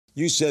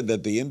You said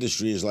that the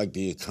industry is like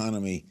the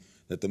economy,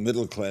 that the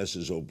middle class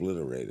is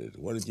obliterated.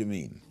 What did you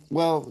mean?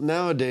 Well,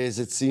 nowadays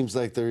it seems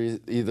like they're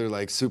either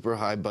like super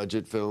high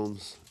budget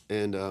films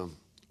and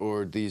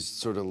or these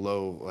sort of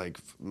low, like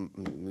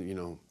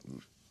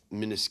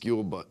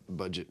minuscule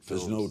budget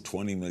films. There's no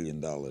 $20 million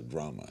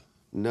drama.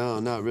 No,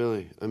 not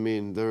really. I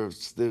mean, there are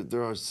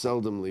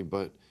seldomly,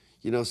 but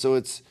so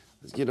it's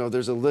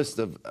there's a list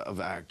of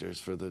actors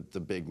for the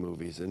big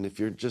movies, and if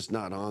you're just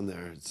not on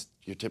there,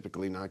 you're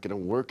typically not going to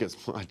work as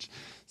much.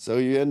 So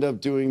you end up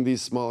doing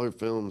these smaller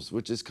films,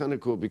 which is kind of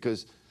cool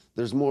because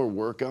there's more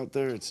work out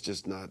there. It's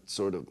just not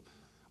sort of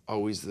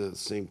always the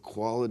same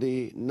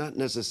quality, not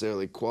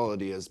necessarily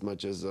quality as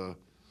much as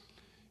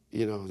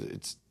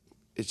it's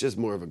just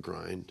more of a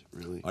grind,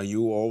 really. Are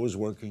you always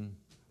working?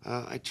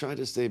 I try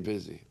to stay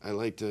busy. I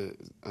like to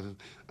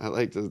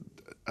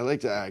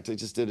act. I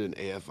just did an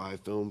AFI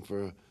film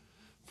for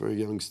a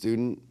young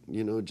student.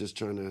 Just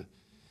trying to,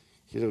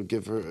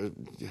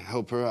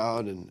 help her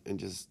out and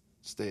just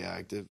stay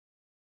active.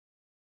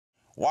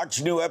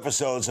 Watch new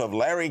episodes of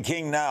Larry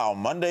King Now,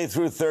 Monday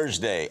through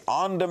Thursday,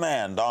 on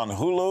demand on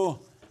Hulu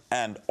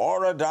and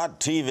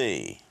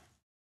Aura.tv.